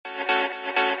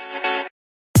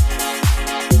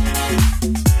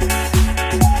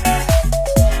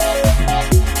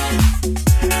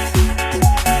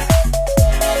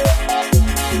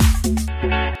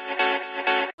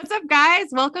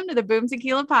to the Boom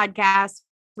Tequila podcast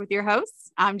with your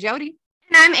hosts. I'm Jody.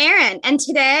 And I'm Erin. And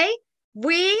today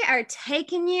we are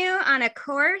taking you on a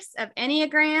course of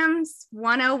Enneagrams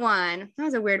 101. That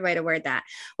was a weird way to word that.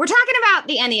 We're talking about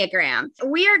the Enneagram.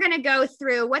 We are going to go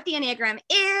through what the Enneagram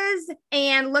is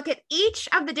and look at each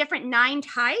of the different 9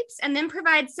 types and then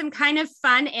provide some kind of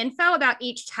fun info about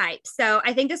each type. So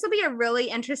I think this will be a really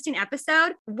interesting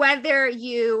episode, whether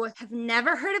you have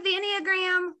never heard of the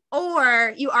Enneagram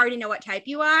or you already know what type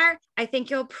you are. I think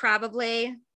you'll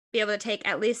probably be able to take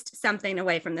at least something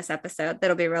away from this episode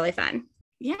that'll be really fun.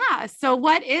 Yeah. So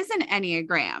what is an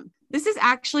Enneagram? This is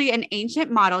actually an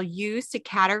ancient model used to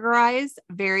categorize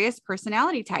various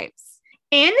personality types.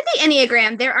 In the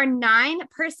Enneagram, there are 9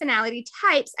 personality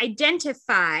types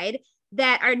identified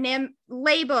that are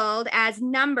labeled as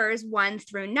numbers 1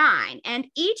 through 9. And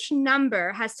each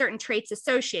number has certain traits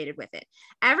associated with it.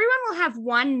 Everyone will have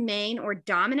one main or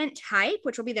dominant type,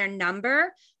 which will be their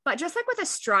number. But just like with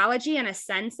astrology and a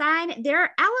sun sign, there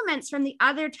are elements from the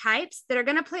other types that are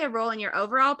going to play a role in your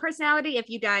overall personality if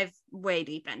you dive way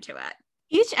deep into it.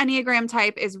 Each Enneagram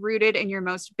type is rooted in your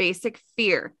most basic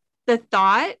fear. The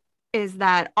thought is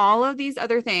that all of these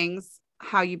other things,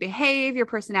 how you behave, your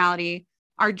personality,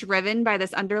 are driven by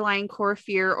this underlying core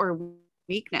fear or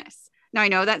weakness. Now, I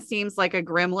know that seems like a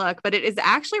grim look, but it is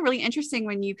actually really interesting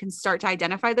when you can start to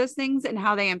identify those things and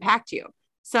how they impact you.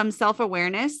 Some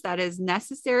self-awareness that is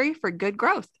necessary for good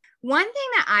growth. One thing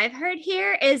that I've heard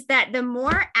here is that the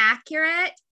more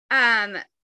accurate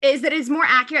it's more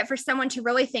accurate for someone to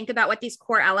really think about what these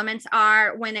core elements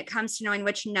are when it comes to knowing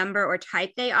which number or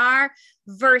type they are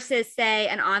versus, say,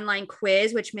 an online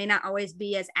quiz, which may not always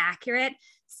be as accurate.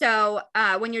 So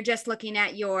when you're just looking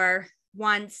at your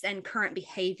wants and current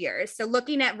behaviors. So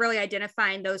looking at really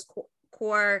identifying those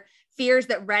core fears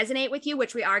that resonate with you,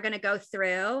 which we are going to go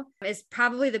through, is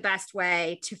probably the best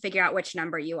way to figure out which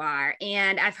number you are.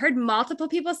 And I've heard multiple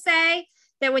people say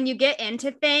that when you get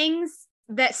into things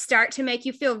that start to make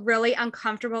you feel really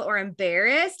uncomfortable or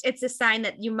embarrassed, it's a sign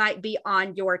that you might be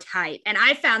on your type. And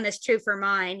I found this true for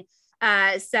mine.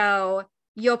 So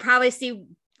you'll probably see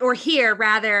or hear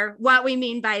rather what we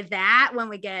mean by that when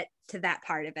we get to that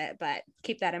part of it, but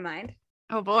keep that in mind.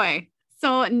 Oh boy.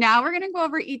 So now we're going to go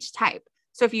over each type.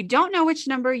 So if you don't know which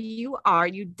number you are,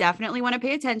 you definitely want to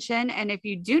pay attention. And if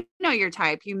you do know your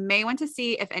type, you may want to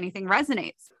see if anything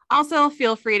resonates. Also,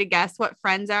 feel free to guess what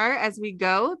friends are as we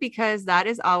go, because that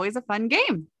is always a fun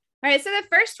game. All right. So the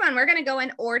first one, we're going to go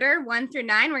in order 1 through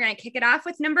 9. We're going to kick it off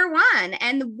with number 1.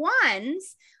 And the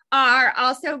ones are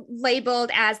also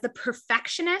labeled as the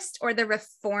perfectionist or the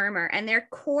reformer. And their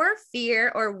core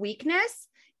fear or weakness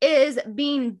is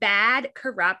being bad,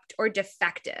 corrupt, or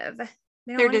defective.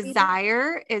 Their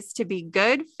desire is to be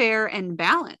good, fair, and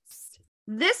balanced.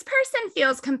 This person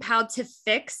feels compelled to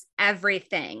fix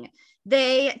everything.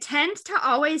 They tend to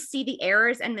always see the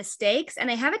errors and mistakes, and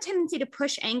they have a tendency to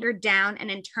push anger down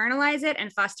and internalize it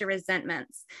and foster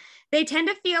resentments. They tend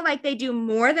to feel like they do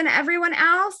more than everyone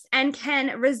else and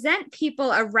can resent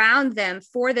people around them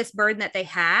for this burden that they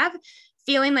have,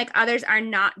 feeling like others are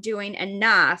not doing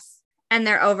enough and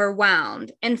they're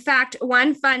overwhelmed. In fact,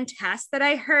 one fun test that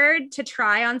I heard to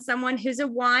try on someone who's a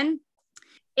 1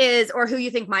 is, or who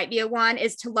you think might be a 1,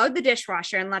 is to load the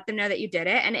dishwasher and let them know that you did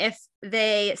it. And if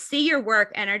they see your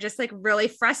work and are just like really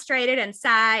frustrated and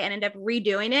sigh and end up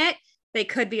redoing it, they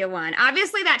could be a 1.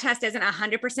 Obviously, that test isn't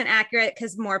 100% accurate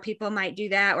because more people might do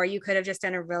that, or you could have just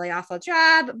done a really awful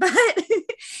job. But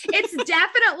it's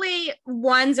definitely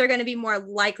 1s are going to be more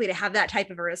likely to have that type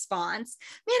of a response.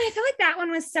 Man, I feel like that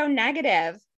one was so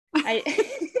negative. I'm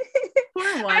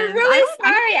really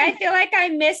sorry. I feel like I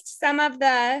missed some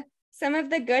of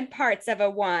the good parts of a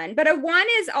 1, but a 1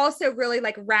 is also really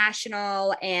like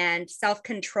rational and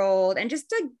self-controlled and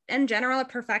just in general, a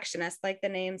perfectionist, like the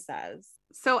name says.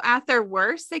 So at their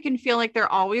worst, they can feel like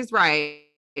they're always right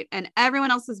and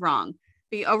everyone else is wrong.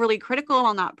 Be overly critical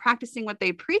while not practicing what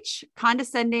they preach,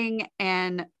 condescending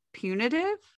and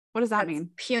punitive. What does that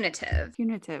mean? Punitive.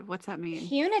 Punitive. What's that mean?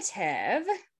 Punitive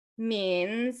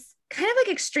means kind of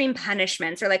like extreme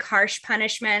punishments or like harsh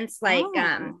punishments. Like,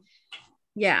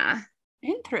 yeah.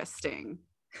 Interesting.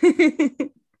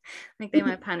 Like they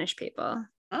want to punish people.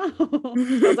 Oh,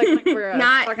 sounds like we're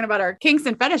not talking about our kinks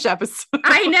and fetish episode.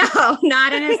 I know,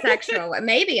 not in a sexual way.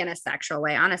 Maybe in a sexual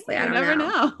way. Honestly, I don't never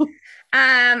know.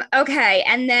 Okay,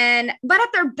 and then, but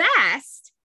at their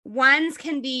best, 1s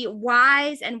can be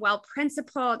wise and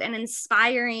well-principled and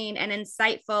inspiring and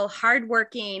insightful,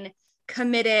 hardworking,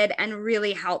 committed, and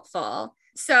really helpful.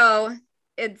 So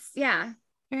it's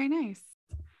very nice.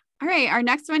 All right, our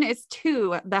next one is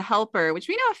 2, the helper, which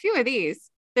we know a few of these.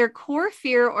 Their core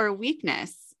fear or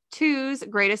weakness Twos'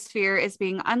 greatest fear is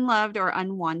being unloved or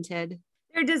unwanted.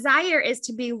 Their desire is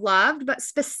to be loved, but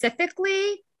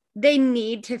specifically, they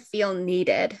need to feel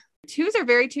needed. Twos are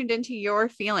very tuned into your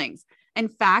feelings. In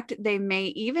fact, they may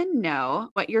even know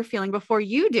what you're feeling before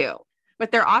you do,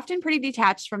 but they're often pretty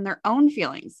detached from their own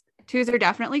feelings. Twos are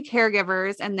definitely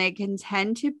caregivers and they can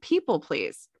tend to people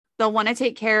please. They'll want to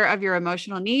take care of your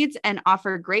emotional needs and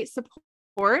offer great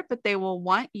support, but they will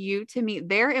want you to meet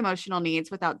their emotional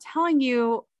needs without telling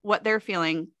you what they're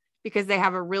feeling because they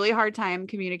have a really hard time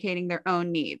communicating their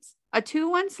own needs. A two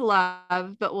wants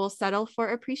love, but will settle for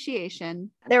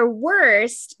appreciation. Their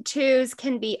worst, twos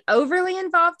can be overly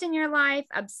involved in your life,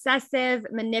 obsessive,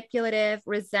 manipulative,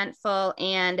 resentful,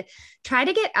 and try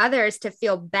to get others to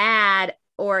feel bad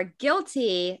or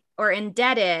guilty or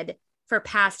indebted for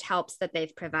past helps that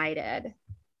they've provided.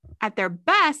 At their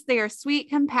best, they are sweet,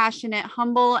 compassionate,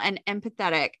 humble, and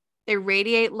empathetic. They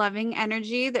radiate loving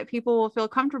energy that people will feel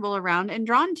comfortable around and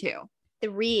drawn to.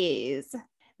 Threes.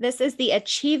 This is the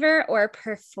achiever or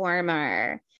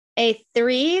performer. A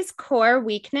three's core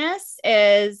weakness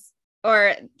is,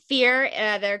 or fear,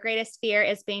 their greatest fear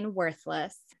is being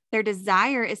worthless. Their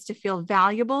desire is to feel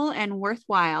valuable and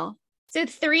worthwhile. So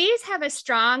threes have a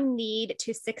strong need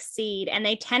to succeed, and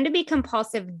they tend to be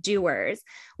compulsive doers,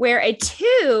 where a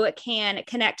two can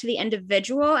connect to the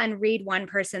individual and read one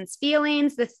person's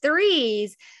feelings. The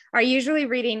threes are usually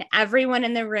reading everyone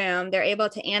in the room. They're able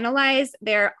to analyze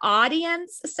their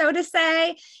audience, so to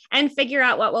say, and figure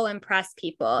out what will impress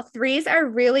people. Threes are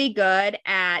really good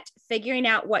at figuring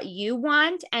out what you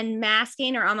want and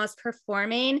masking or almost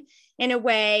performing in a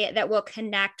way that will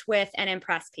connect with and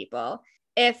impress people.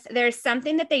 If there's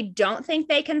something that they don't think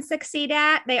they can succeed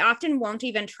at, they often won't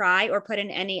even try or put in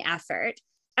any effort.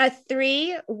 A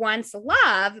three wants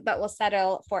love, but will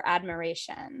settle for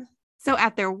admiration. So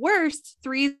at their worst,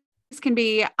 threes can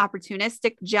be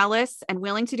opportunistic, jealous, and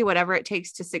willing to do whatever it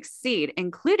takes to succeed,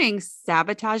 including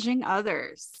sabotaging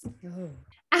others.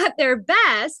 At their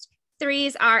best,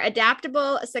 threes are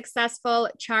adaptable, successful,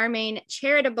 charming,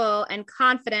 charitable, and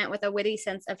confident with a witty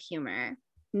sense of humor.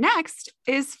 Next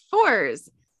is fours,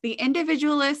 the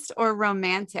individualist or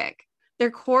romantic.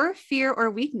 Their core fear or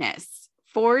weakness.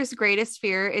 Fours' greatest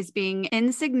fear is being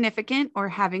insignificant or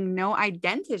having no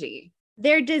identity.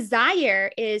 Their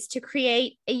desire is to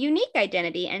create a unique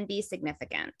identity and be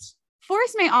significant.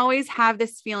 Fours may always have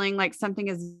this feeling like something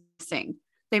is missing.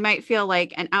 They might feel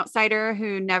like an outsider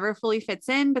who never fully fits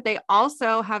in, but they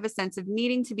also have a sense of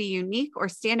needing to be unique or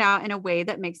stand out in a way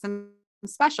that makes them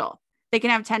special. They can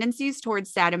have tendencies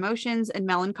towards sad emotions and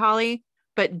melancholy,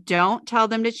 but don't tell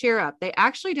them to cheer up. They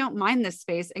actually don't mind this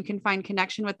space and can find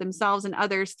connection with themselves and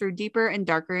others through deeper and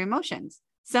darker emotions.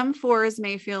 Some fours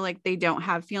may feel like they don't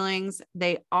have feelings.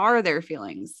 They are their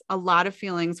feelings. A lot of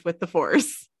feelings with the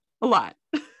fours. A lot.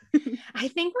 I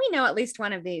think we know at least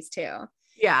one of these too.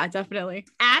 Yeah, definitely.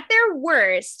 At their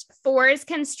worst, fours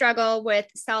can struggle with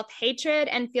self-hatred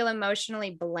and feel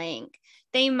emotionally blank.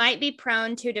 They might be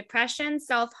prone to depression,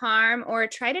 self-harm, or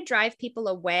try to drive people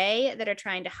away that are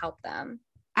trying to help them.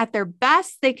 At their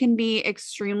best, they can be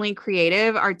extremely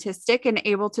creative, artistic, and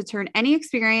able to turn any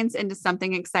experience into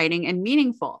something exciting and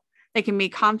meaningful. They can be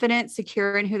confident,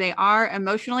 secure in who they are,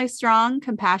 emotionally strong,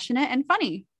 compassionate, and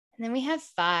funny. And then we have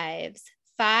fives.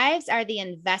 Fives are the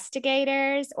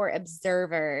investigators or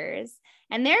observers,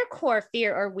 and their core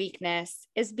fear or weakness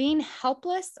is being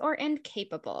helpless or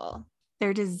incapable.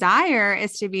 Their desire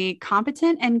is to be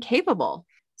competent and capable.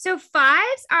 So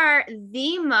fives are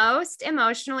the most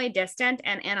emotionally distant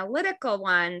and analytical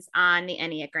ones on the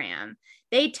Enneagram.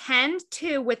 They tend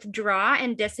to withdraw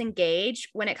and disengage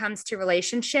when it comes to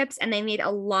relationships, and they need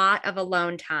a lot of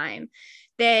alone time.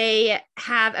 They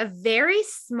have a very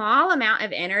small amount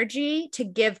of energy to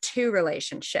give to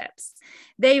relationships.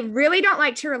 They really don't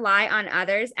like to rely on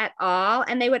others at all,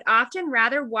 and they would often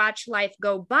rather watch life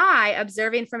go by,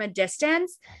 observing from a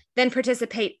distance, than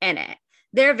participate in it.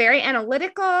 They're very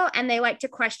analytical, and they like to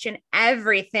question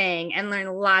everything and learn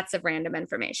lots of random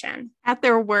information. At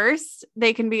their worst,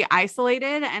 they can be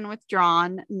isolated and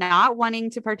withdrawn, not wanting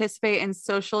to participate in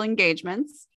social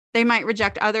engagements. They might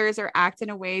reject others or act in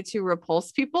a way to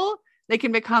repulse people. They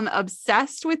can become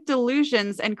obsessed with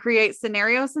delusions and create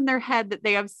scenarios in their head that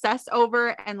they obsess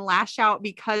over and lash out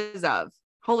because of.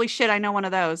 Holy shit, I know one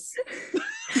of those.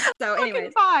 So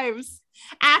anyways, fives.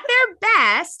 At their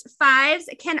best, fives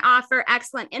can offer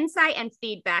excellent insight and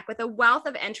feedback with a wealth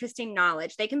of interesting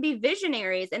knowledge. They can be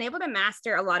visionaries and able to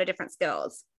master a lot of different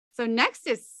skills. So next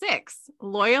is six,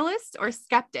 loyalist or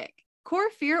skeptic.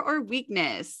 Core fear or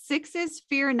weakness. Sixes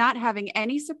fear not having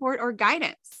any support or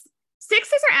guidance.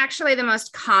 Sixes are actually the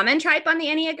most common type on the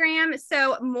Enneagram.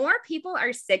 So more people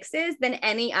are sixes than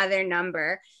any other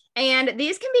number. And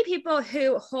these can be people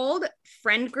who hold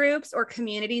friend groups or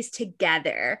communities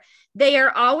together. They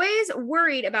are always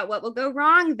worried about what will go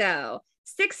wrong, though.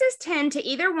 Sixes tend to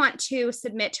either want to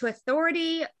submit to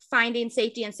authority, finding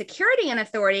safety and security in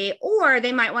authority, or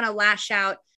they might want to lash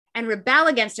out and rebel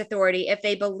against authority if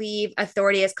they believe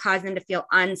authority has caused them to feel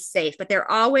unsafe. But they're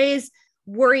always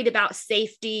worried about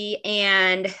safety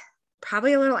and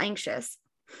probably a little anxious.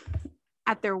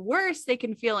 At their worst, they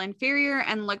can feel inferior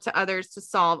and look to others to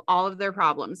solve all of their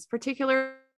problems,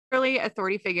 particularly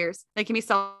authority figures. They can be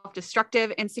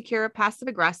self-destructive, insecure,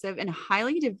 passive-aggressive, and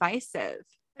highly divisive.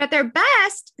 At their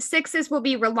best, sixes will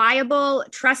be reliable,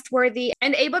 trustworthy,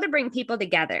 and able to bring people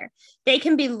together. They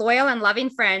can be loyal and loving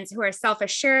friends who are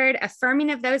self-assured,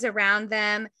 affirming of those around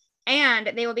them,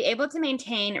 and they will be able to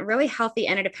maintain really healthy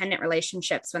interdependent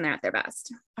relationships when they're at their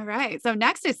best. All right. So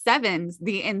next is sevens,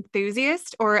 the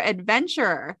enthusiast or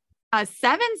adventurer.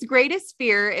 Seven's greatest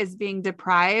fear is being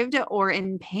deprived or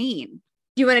in pain.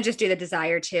 Do you want to just do the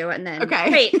desire too? And then, okay.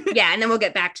 Great. Yeah. And then we'll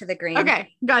get back to the green. Okay.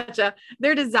 Gotcha.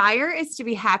 Their desire is to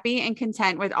be happy and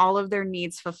content with all of their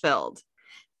needs fulfilled.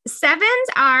 Sevens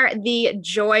are the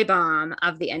joy bomb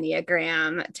of the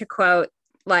Enneagram, to quote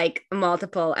like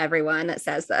multiple everyone that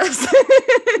says this.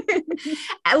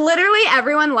 Literally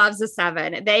everyone loves a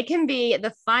seven. They can be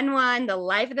the fun one, the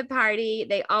life of the party.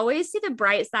 They always see the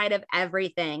bright side of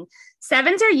everything.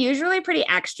 Sevens are usually pretty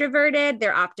extroverted.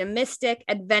 They're optimistic,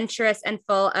 adventurous, and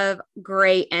full of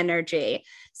great energy.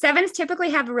 Sevens typically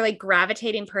have really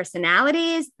gravitating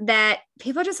personalities that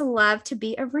people just love to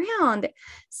be around.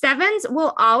 Sevens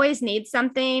will always need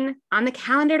something on the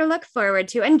calendar to look forward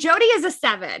to. And Jody is a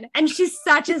seven, and she's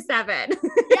such a seven.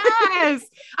 Yes.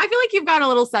 I feel like you've got a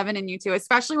little seven in you too,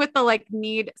 especially with the like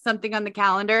need something on the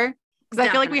calendar. Because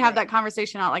I feel like we have that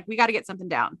conversation out, like we got to get something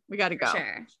down. We got to go.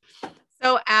 Sure.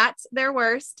 So at their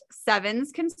worst,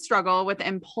 sevens can struggle with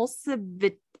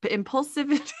impulsivity,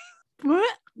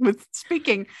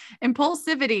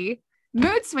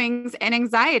 mood swings, and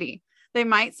anxiety. They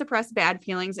might suppress bad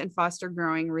feelings and foster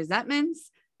growing resentments.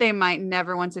 They might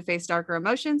never want to face darker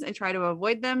emotions and try to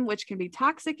avoid them, which can be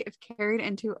toxic if carried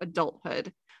into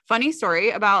adulthood. Funny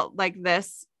story about like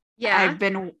this. Yeah.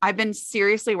 I've been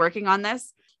seriously working on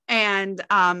this, and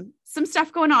some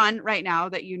stuff going on right now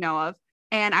that you know of.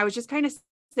 And I was just kind of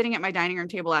sitting at my dining room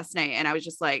table last night, and I was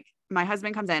just like, my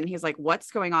husband comes in and he's like, "What's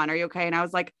going on? Are you okay?" And I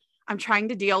was like, "I'm trying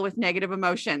to deal with negative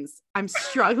emotions. I'm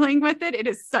struggling with it. It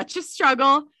is such a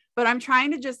struggle, but I'm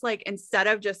trying to just like, instead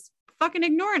of just fucking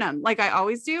ignoring them like I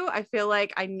always do, I feel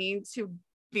like I need to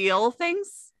feel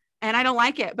things, and I don't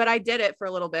like it, but I did it for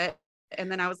a little bit. And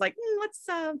then I was like, let's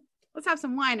have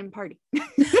some wine and party."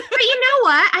 But you know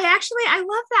what? I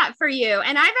love that for you.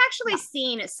 And I've actually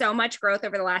seen so much growth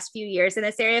over the last few years in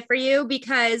this area for you,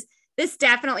 because this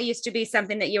definitely used to be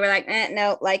something that you were like,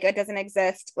 no, like it doesn't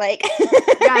exist. Like,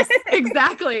 yes,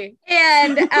 exactly.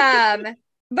 And,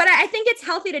 but I think it's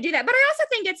healthy to do that. But I also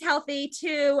think it's healthy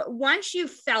to, once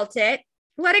you've felt it,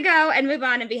 let it go and move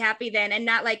on and be happy then, and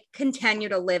not like continue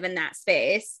to live in that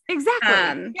space.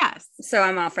 Exactly. Yes. So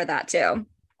I'm all for that too.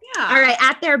 Yeah. All right.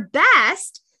 At their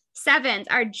best, sevens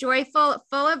are joyful,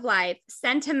 full of life,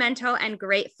 sentimental, and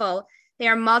grateful. They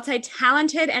are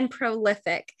multi-talented and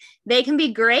prolific. They can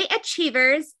be great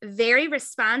achievers, very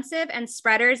responsive, and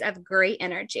spreaders of great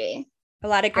energy. A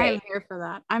lot of great. I'm here for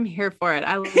that. I'm here for it.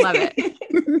 I love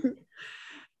it.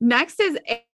 Next is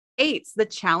eights, the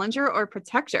challenger or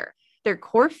protector. Their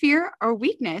core fear or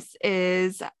weakness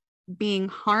is being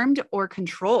harmed or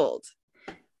controlled.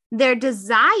 Their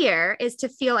desire is to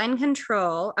feel in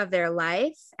control of their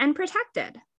life and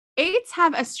protected. Eights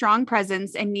have a strong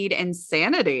presence and need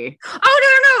insanity.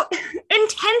 Oh, no.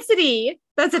 Intensity.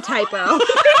 That's a typo.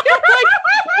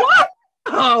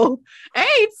 Oh,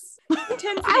 eights.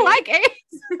 Intensity. I like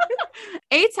eights.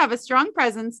 Eights have a strong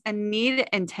presence and need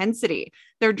intensity.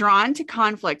 They're drawn to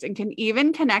conflict and can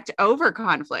even connect over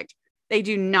conflict. They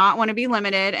do not want to be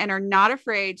limited and are not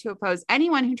afraid to oppose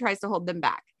anyone who tries to hold them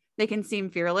back. They can seem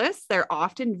fearless. They're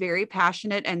often very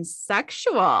passionate and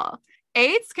sexual.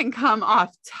 Eights can come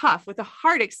off tough with a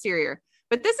hard exterior,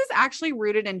 but this is actually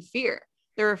rooted in fear.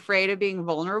 They're afraid of being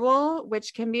vulnerable,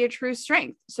 which can be a true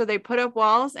strength. So they put up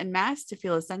walls and masks to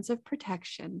feel a sense of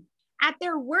protection. At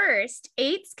their worst,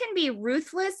 eights can be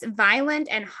ruthless, violent,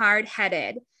 and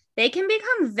hard-headed. They can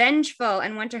become vengeful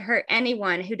and want to hurt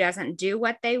anyone who doesn't do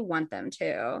what they want them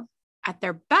to. At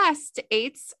their best,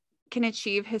 eights can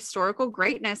achieve historical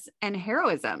greatness and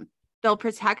heroism. They'll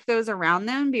protect those around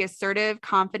them, be assertive,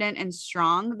 confident, and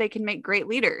strong. They can make great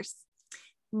leaders.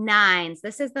 Nines.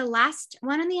 This is the last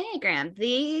one on the Enneagram.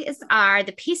 These are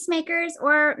the peacemakers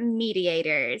or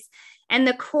mediators. And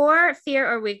the core fear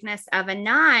or weakness of a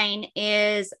 9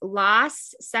 is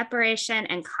loss, separation,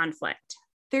 and conflict.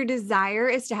 Their desire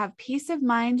is to have peace of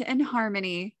mind and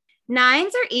harmony.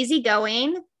 9s are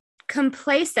easygoing,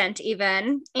 complacent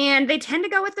even, and they tend to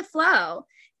go with the flow.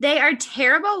 They are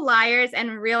terrible liars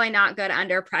and really not good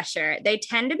under pressure. They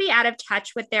tend to be out of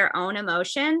touch with their own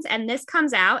emotions, and this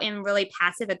comes out in really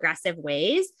passive-aggressive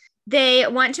ways. They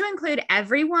want to include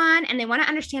everyone, and they want to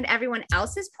understand everyone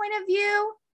else's point of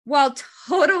view while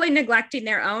totally neglecting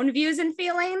their own views and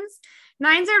feelings.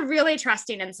 9s are really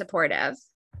trusting and supportive.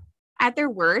 At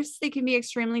their worst, they can be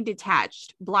extremely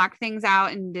detached, block things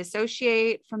out, and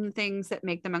dissociate from things that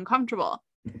make them uncomfortable.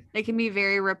 They can be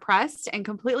very repressed and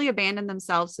completely abandon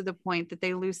themselves to the point that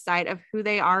they lose sight of who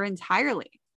they are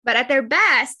entirely. But at their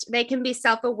best, they can be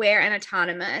self-aware and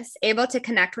autonomous, able to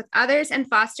connect with others and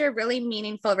foster really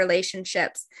meaningful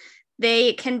relationships.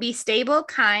 They can be stable,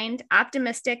 kind,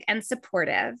 optimistic, and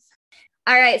supportive.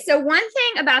 All right. So one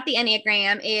thing about the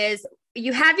Enneagram is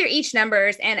you have your each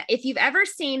numbers. And if you've ever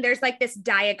seen, there's like this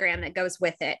diagram that goes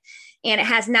with it. And it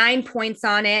has 9 points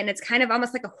on it. And it's kind of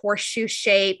almost like a horseshoe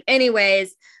shape.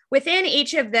 Anyways, within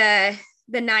each of the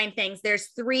 9 things, there's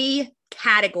 3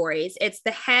 categories. It's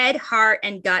the head, heart,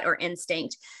 and gut or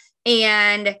instinct.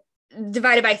 And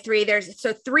divided by 3,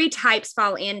 so 3 types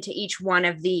fall into each one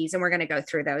of these. And we're going to go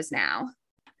through those now.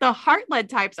 The heart-led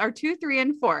types are 2, 3,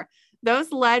 and 4.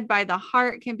 Those led by the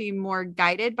heart can be more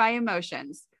guided by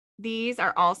emotions. These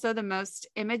are also the most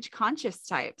image-conscious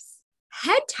types.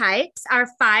 Head types are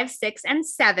 5, 6, and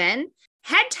 7.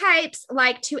 Head types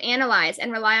like to analyze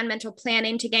and rely on mental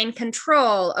planning to gain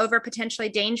control over potentially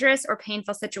dangerous or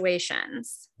painful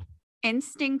situations.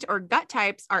 Instinct or gut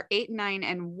types are 8, 9,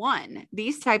 and 1.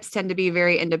 These types tend to be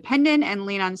very independent and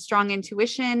lean on strong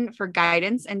intuition for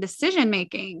guidance and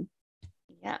decision-making.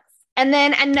 Yes. And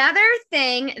then another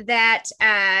thing that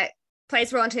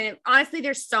plays a role into, honestly,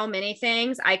 there's so many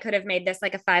things. I could have made this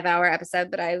like a 5-hour episode,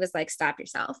 but I was like, stop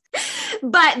yourself.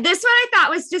 But this one I thought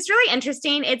was just really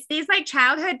interesting. It's these like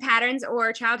childhood patterns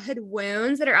or childhood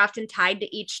wounds that are often tied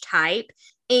to each type.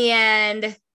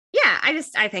 And yeah,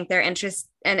 I think they're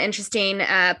an interesting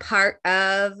part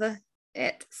of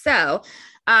it. So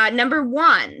number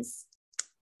 1s,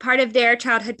 part of their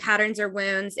childhood patterns or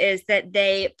wounds is that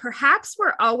they perhaps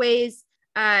were always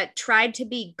tried to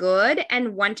be good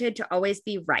and wanted to always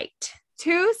be right.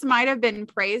 2s might have been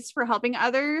praised for helping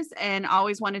others and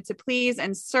always wanted to please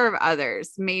and serve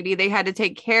others. Maybe they had to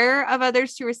take care of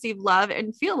others to receive love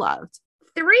and feel loved.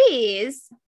 3s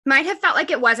might have felt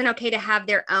like it wasn't okay to have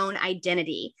their own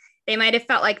identity. They might have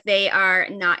felt like they are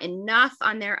not enough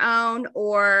on their own,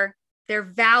 or their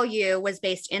value was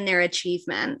based in their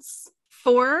achievements.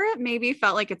 4 maybe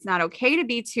felt like it's not okay to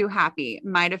be too happy.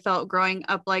 Might have felt growing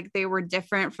up like they were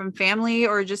different from family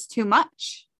or just too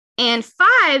much. And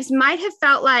 5s might have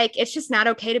felt like it's just not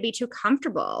okay to be too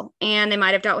comfortable, and they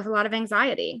might have dealt with a lot of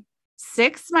anxiety.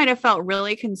 6 might have felt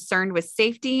really concerned with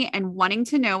safety and wanting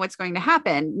to know what's going to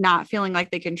happen, not feeling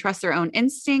like they can trust their own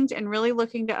instinct and really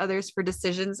looking to others for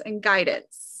decisions and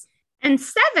guidance. And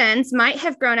 7s might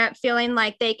have grown up feeling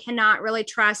like they cannot really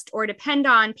trust or depend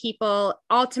on people.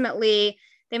 Ultimately,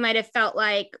 they might have felt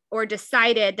like or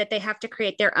decided that they have to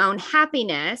create their own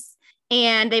happiness.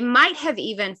 And they might have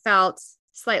even felt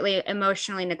slightly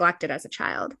emotionally neglected as a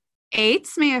child.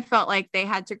 8s may have felt like they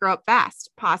had to grow up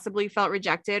fast, possibly felt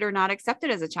rejected or not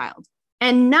accepted as a child.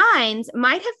 And 9s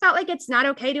might have felt like it's not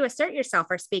okay to assert yourself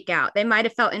or speak out. They might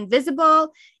have felt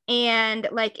invisible and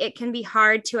like it can be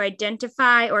hard to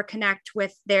identify or connect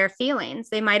with their feelings.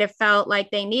 They might have felt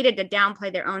like they needed to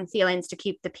downplay their own feelings to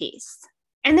keep the peace.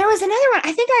 And there was another one.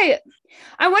 I think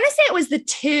I want to say it was the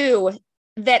 2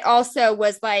 that also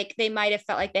was like, they might have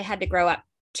felt like they had to grow up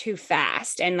too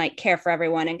fast and like care for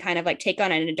everyone and kind of like take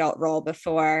on an adult role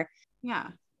before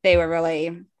they were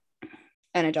really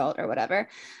an adult or whatever.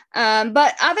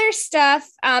 But other stuff,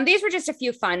 these were just a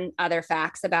few fun other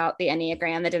facts about the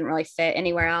Enneagram that didn't really fit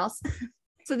anywhere else.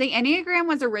 So the Enneagram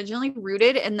was originally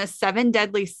rooted in the 7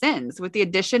 deadly sins with the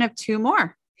addition of 2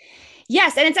 more.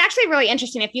 Yes. And it's actually really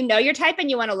interesting. If you know your type and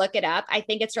you want to look it up, I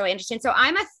think it's really interesting. So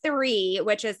I'm a 3,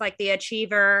 which is like the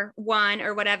achiever 1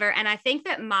 or whatever. And I think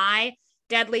that my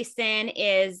deadly sin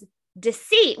is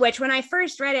deceit, which when I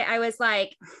first read it, I was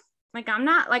like, I'm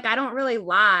not like, I don't really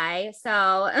lie.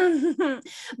 So,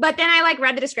 but then I like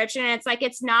read the description and it's like,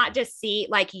 it's not deceit,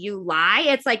 like you lie.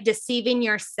 It's like deceiving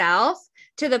yourself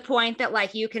to the point that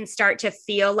like you can start to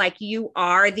feel like you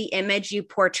are the image you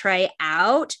portray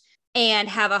out and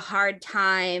have a hard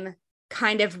time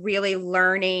kind of really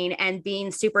learning and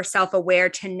being super self-aware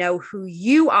to know who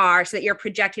you are so that you're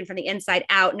projecting from the inside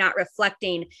out, not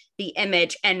reflecting the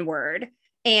image inward.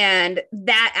 And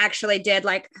that actually did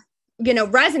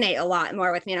resonate a lot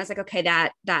more with me. And I was like, okay,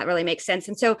 that really makes sense.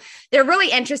 And so they're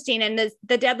really interesting. And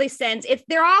the Deadly Sins,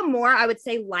 they're all more, I would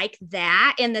say, like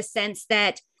that, in the sense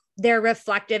that they're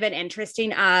reflective and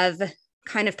interesting of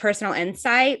kind of personal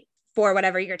insight for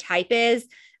whatever your type is,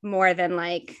 more than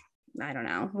like, I don't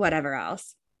know, whatever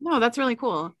else. No, that's really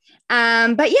cool.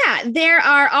 But yeah, there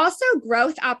are also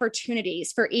growth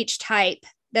opportunities for each type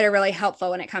that are really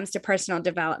helpful when it comes to personal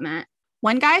development.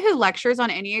 One guy who lectures on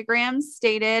Enneagrams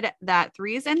stated that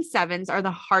 3s and 7s are the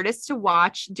hardest to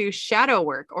watch do shadow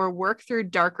work or work through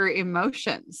darker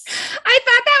emotions. I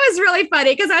thought that was really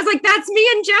funny because I was like, that's me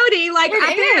and Jody. Like,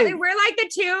 apparently we're like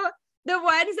the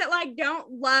ones that like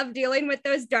don't love dealing with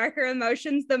those darker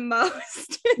emotions the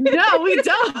most. No, we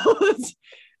don't.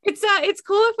 It's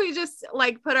cool if we just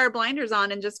like put our blinders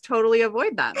on and just totally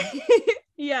avoid them.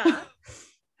 Yeah.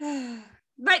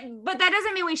 But that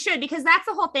doesn't mean we should, because that's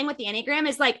the whole thing with the Enneagram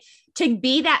is like, to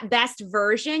be that best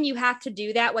version, you have to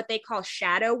do that, what they call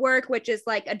shadow work, which is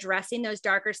like addressing those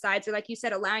darker sides, or like you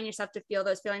said, allowing yourself to feel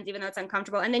those feelings, even though it's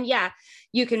uncomfortable. And then, yeah,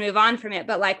 you can move on from it.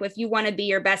 But like, if you want to be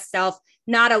your best self,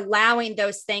 not allowing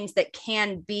those things that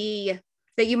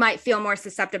you might feel more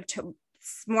susceptible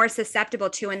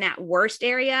to in that worst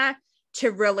area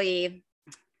to really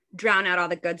drown out all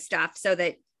the good stuff so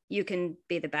that you can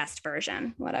be the best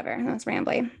version, whatever. That's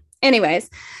rambly. Anyways,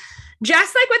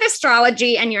 just like with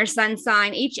astrology and your sun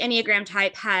sign, each Enneagram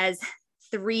type has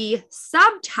 3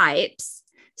 subtypes.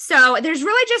 So there's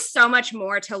really just so much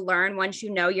more to learn once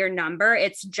you know your number.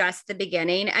 It's just the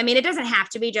beginning. I mean, it doesn't have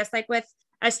to be just like with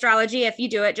astrology. If you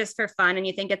do it just for fun and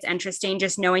you think it's interesting,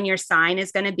 just knowing your sign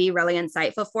is going to be really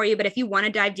insightful for you. But if you want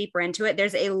to dive deeper into it,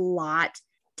 there's a lot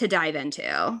to dive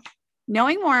into.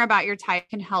 Knowing more about your type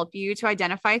can help you to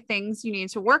identify things you need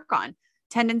to work on,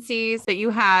 tendencies that you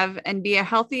have, and be a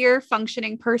healthier,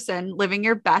 functioning person living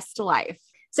your best life.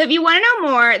 So if you want to know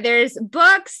more, there's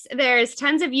books, there's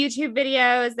tons of YouTube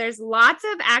videos, there's lots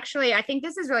of, actually, I think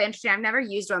this is really interesting. I've never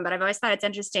used one, but I've always thought it's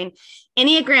interesting.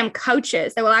 Enneagram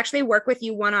coaches that will actually work with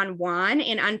you one-on-one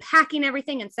in unpacking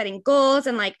everything and setting goals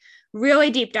and like really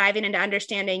deep diving into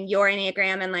understanding your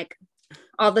Enneagram and like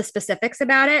all the specifics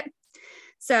about it.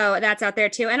 So that's out there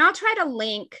too. And I'll try to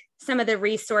link some of the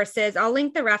resources. I'll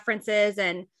link the references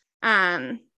and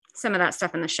some of that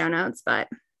stuff in the show notes. But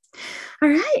all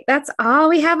right, that's all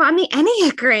we have on the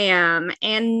Enneagram.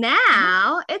 And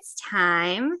now it's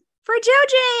time for Joe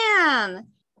Jam.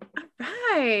 All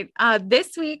right.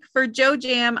 This week for Joe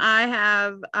Jam, I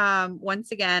have,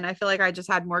 once again, I feel like I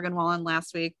just had Morgan Wallen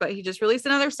last week, but he just released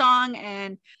another song,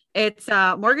 and it's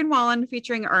Morgan Wallen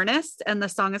featuring Ernest, and the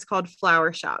song is called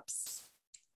Flower Shops.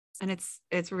 And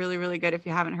it's really, really good. If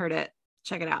you haven't heard it,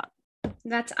 check it out.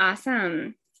 That's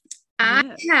awesome. I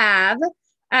have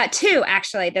 2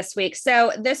 actually this week.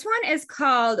 So this one is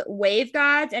called Wave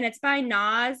Gods, and it's by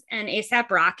Nas and A$AP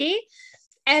Rocky.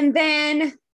 And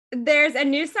then there's a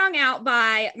new song out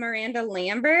by Miranda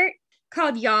Lambert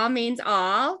called Y'all Means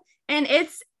All. And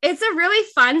it's a really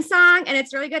fun song, and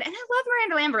it's really good. And I love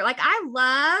Miranda Lambert. Like, I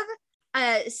love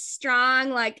a strong,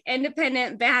 like,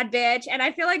 independent bad bitch, and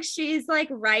I feel like she's like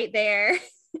right there.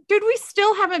 Dude, we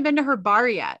still haven't been to her bar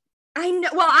yet. I know.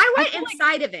 Well, I went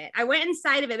inside of it.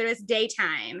 But it was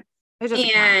daytime,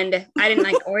 and I didn't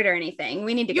like order anything.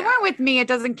 We need to go. You weren't with me. It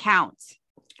doesn't count.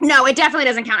 No, it definitely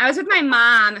doesn't count. I was with my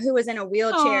mom, who was in a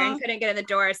wheelchair and couldn't get in the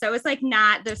door, so it was like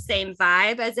not the same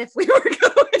vibe as if we were going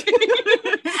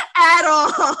at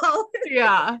all.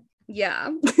 Yeah.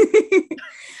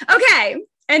 Okay.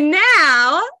 And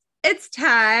now it's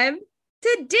time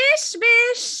to dish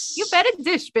bish. You better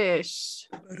dish bish.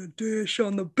 You better dish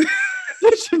on the bish.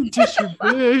 Dish your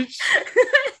bish.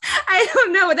 I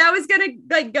don't know. That was gonna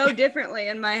like go differently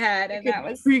in my head, and that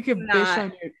was freaking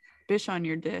bish on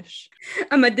your dish.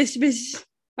 I'm a dish bish.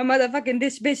 A motherfucking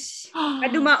dish bish. I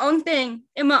do my own thing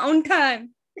in my own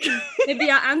time.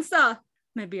 Maybe I answer.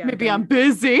 Maybe I'm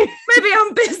busy. Maybe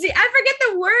I'm busy. I forget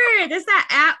the word. Is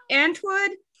that Antwood?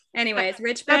 Anyways,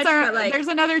 rich bitch. There's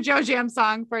another Joe Jam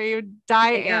song for you.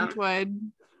 Die Antwood.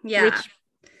 Yeah. Rich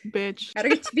bitch.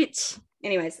 Rich bitch.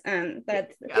 Anyways,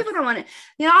 but people don't want it.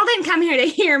 They all didn't come here to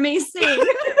hear me sing.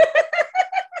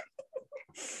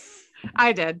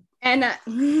 I did. And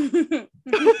you can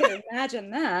imagine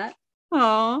that.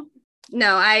 Oh.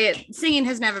 No, singing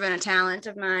has never been a talent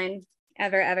of mine.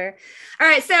 Ever. All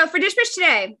right, so for Dish Bish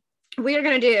today, we are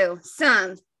going to do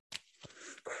some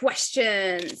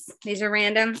questions. These are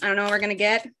random. I don't know what we're going to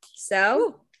get.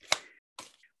 So,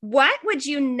 what would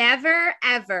you never,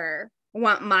 ever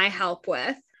want my help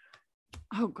with?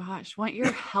 Oh gosh, want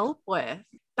your help with?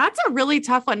 That's a really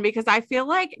tough one because I feel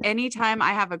like anytime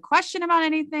I have a question about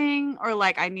anything or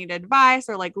like I need advice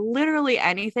or like literally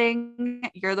anything,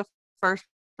 you're the first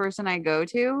person I go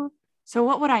to. So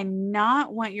what would I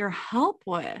not want your help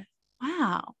with?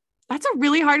 Wow. That's a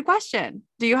really hard question.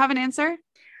 Do you have an answer?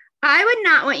 I would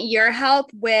not want your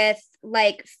help with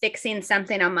like fixing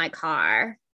something on my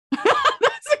car.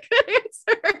 That's a good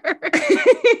answer.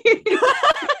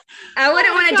 I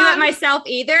wouldn't want to do it myself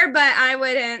either, but I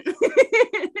wouldn't. Dude,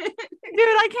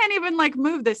 I can't even like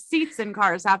move the seats in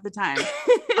cars half the time.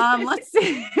 Let's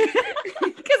see.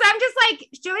 Because I'm just like,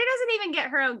 Jody doesn't even get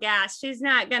her own gas. She's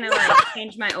not gonna like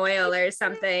change my oil or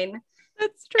something.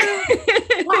 That's true.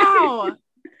 Wow.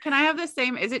 Can I have the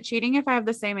same? Is it cheating if I have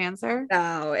the same answer?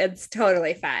 No, it's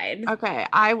totally fine. Okay.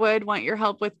 I would want your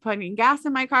help with putting gas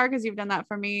in my car because you've done that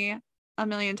for me a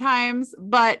million times.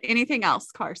 But anything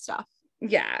else, car stuff.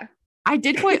 Yeah. I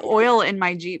did put oil in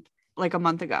my Jeep like a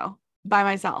month ago by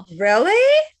myself.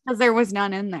 Really? Because there was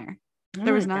none in there.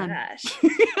 There was none. Gosh.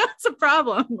 That's a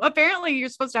problem. Apparently, you're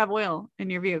supposed to have oil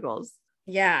in your vehicles.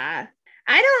 Yeah.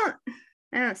 I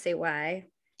don't see why.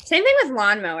 Same thing with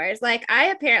lawnmowers. Like, I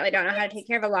apparently don't know how to take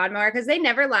care of a lawnmower because they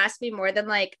never last me more than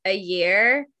like a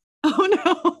year. Oh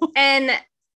no. And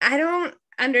I don't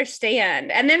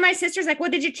understand. And then my sister's like,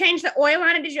 well, did you change the oil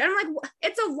on it? Did you? And I'm like,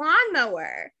 it's a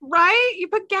lawnmower. Right? You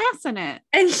put gas in it.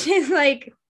 And she's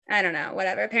like, I don't know,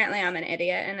 whatever. Apparently I'm an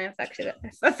idiot and I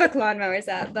fuck lawnmowers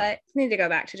up, but I need to go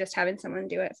back to just having someone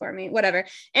do it for me. Whatever.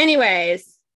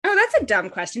 Anyways. Oh, that's a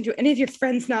dumb question. Do any of your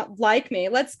friends not like me?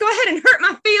 Let's go ahead and hurt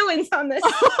my feelings on this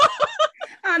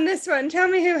on this one. Tell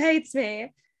me who hates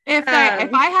me. If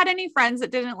I had any friends that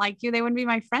didn't like you, they wouldn't be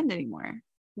my friend anymore.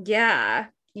 Yeah.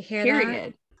 You hear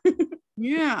Period. that?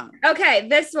 Yeah. Okay,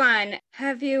 this one.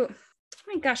 Have you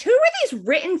Oh my gosh, who were these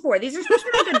written for? These are supposed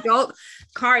to be like adult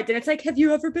cards, and it's like, have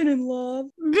you ever been in love?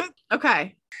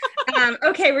 Okay.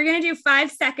 Okay, we're gonna do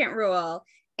 5-second rule,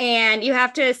 and you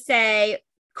have to say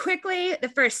quickly the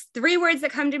first 3 words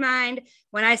that come to mind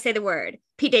when I say the word.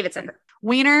 Pete Davidson.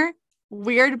 Wiener,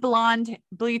 weird blonde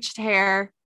bleached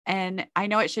hair, and I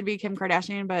know it should be Kim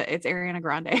Kardashian, but it's Ariana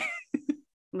Grande.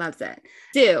 Loves it.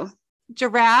 Do.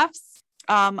 Giraffes,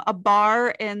 a bar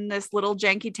in this little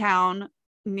janky town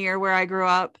near where I grew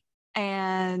up,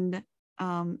 and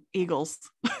eagles.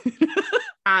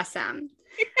 Awesome.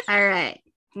 All right.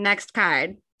 Next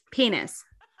card. Penis.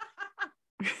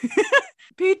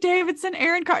 Pete Davidson,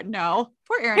 Aaron Carter. No,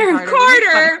 poor Aaron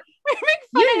Carter. Carter.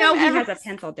 You know he has a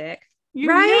pencil dick. You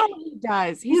right? know he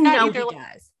does. He's got either he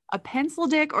does. A pencil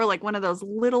dick or like one of those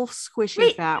little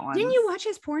squishy fat ones. Didn't you watch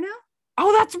his porno?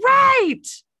 Oh, that's right.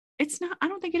 It's not. I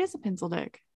don't think it is a pencil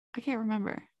dick. I can't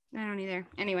remember. I don't either.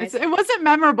 Anyways, it wasn't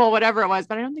memorable, whatever it was,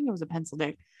 but I don't think it was a pencil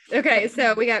dick. Okay,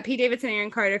 so we got Pete Davidson,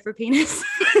 Aaron Carter for penis.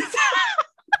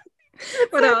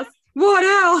 What else? What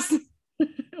else?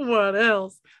 What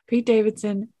else? Pete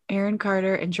Davidson, Aaron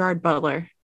Carter, and Gerard Butler.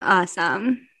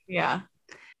 Awesome. Yeah.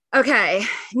 Okay,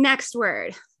 next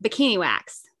word. Bikini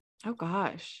wax. Oh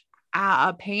gosh.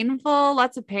 Painful.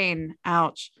 Lots of pain.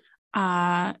 Ouch.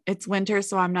 It's winter,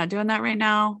 so I'm not doing that right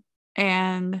now.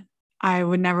 And I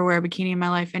would never wear a bikini in my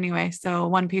life anyway. So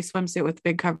 1-piece swimsuit with a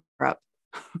big cover up.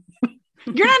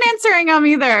 You're not answering them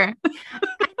either.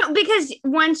 Because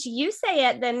once you say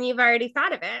it, then you've already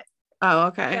thought of it. Oh,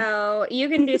 okay. So you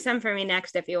can do some for me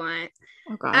next if you want.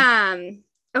 Oh gosh.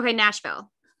 Okay,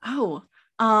 Nashville. Oh,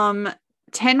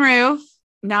 Tin Roof.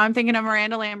 Now I'm thinking of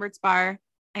Miranda Lambert's bar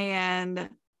and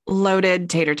loaded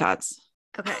tater tots.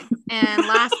 Okay. And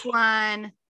last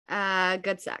one,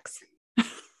 good sex.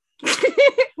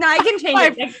 No, I can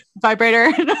change it.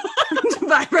 Vibrator.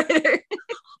 Vibrator.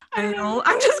 Anal.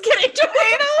 I'm just kidding.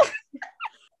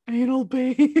 Anal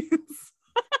beads.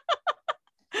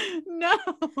 No.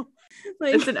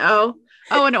 Like, it's an O.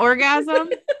 Oh, an orgasm. I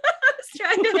was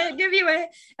trying to give you a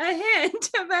hint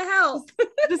of a help.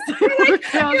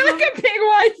 You're like a big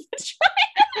white vagina.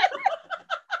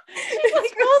 She's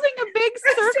like holding a big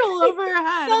circle over her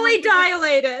head. Fully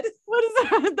dilated. What is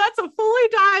that? That's a fully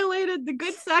dilated. The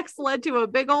good sex led to a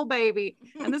big old baby.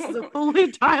 And this is a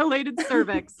fully dilated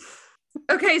cervix.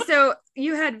 Okay, so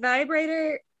you had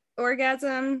vibrator,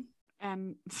 orgasm,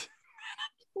 and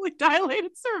fully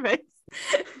dilated cervix.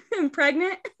 And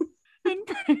pregnant?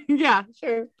 Yeah,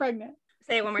 sure. Pregnant.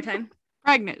 Say it one more time.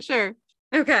 Pregnant, sure.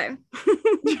 Okay.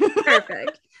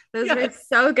 Perfect. Those were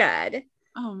so good.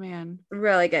 Oh, man.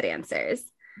 Really good answers.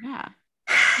 Yeah.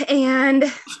 And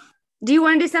do you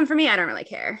want to do some for me? I don't really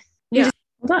care. Yeah.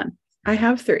 Hold on. I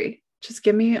have 3. Just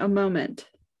give me a moment.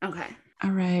 Okay.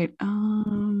 All right.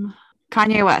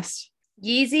 Kanye West.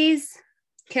 Yeezys,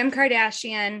 Kim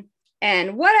Kardashian.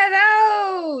 And what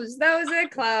are those? Those are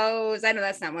clothes. I know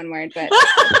that's not one word, but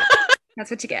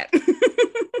that's what you get.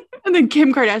 And then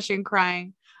Kim Kardashian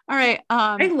crying. All right.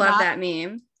 I love that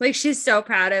meme. Like, she's so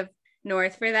proud of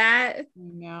North for that.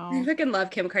 No. I fucking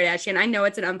love Kim Kardashian. I know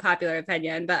it's an unpopular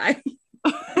opinion, but I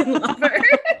love her.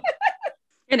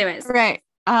 Anyways. Right.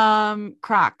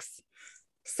 Crocs.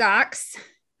 Socks.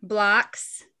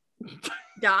 Blocks.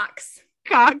 Docks.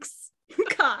 Cocks.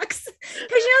 Cocks.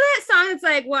 Because you know that song that's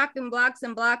like walking blocks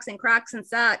and Crocs and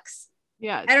socks?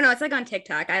 Yeah. I don't know. It's like on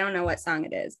TikTok. I don't know what song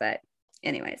it is, but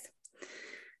anyways.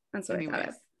 That's what I thought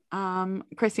of.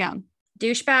 Chris Young.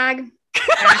 Douchebag.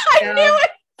 I knew it.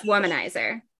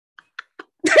 Womanizer.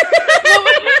 What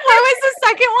was the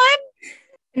second one?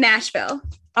 Nashville.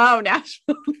 Oh,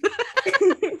 Nashville.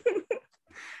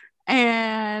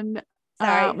 And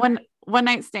one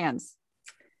night stands.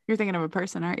 You're thinking of a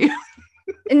person, aren't you?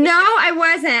 No, I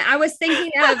wasn't. I was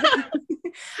thinking of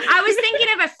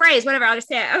a phrase, whatever. I'll just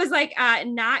say it. I was like,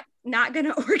 not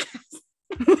gonna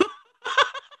orgasm.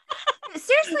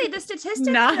 Seriously, the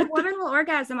statistic that a woman will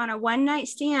orgasm on a one night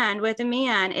stand with a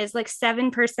man is like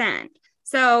 7%.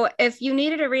 So if you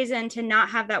needed a reason to not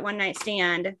have that one night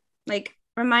stand, like,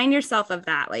 remind yourself of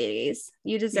that, ladies.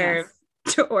 You deserve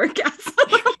to orgasm.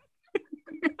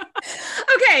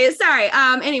 Okay, sorry.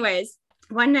 Anyways,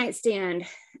 one night stand.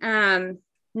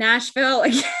 Nashville. I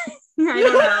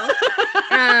don't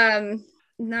know.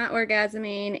 Not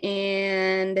orgasming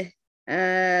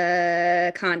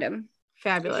and condom.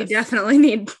 Fabulous. You definitely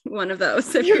need one of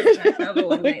those if you're going to have a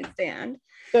one night stand.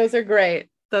 Those are great.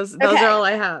 Those are all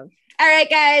I have. All right,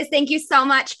 guys. Thank you so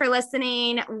much for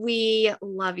listening. We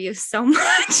love you so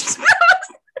much.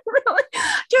 Really?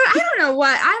 Dude, I don't know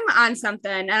what. I'm on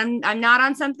something. I'm not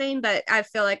on something, but I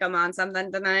feel like I'm on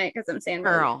something tonight because I'm saying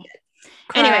girl.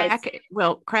 Really anyways,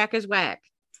 crack is whack.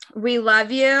 We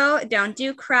love you. Don't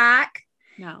do crack.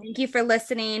 No. Thank you for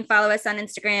listening. Follow us on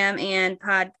Instagram and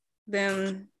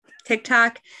Boom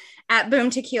TikTok at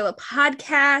Boom Tequila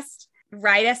Podcast.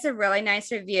 Write us a really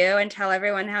nice review and tell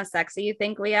everyone how sexy you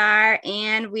think we are.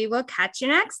 And we will catch you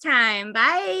next time.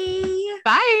 Bye.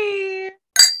 Bye.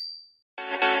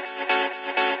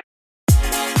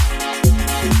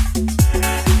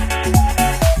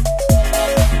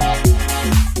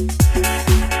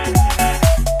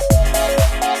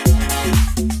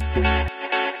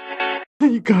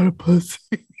 You got a pussy.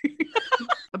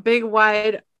 A big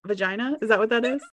wide vagina? Is that what that is?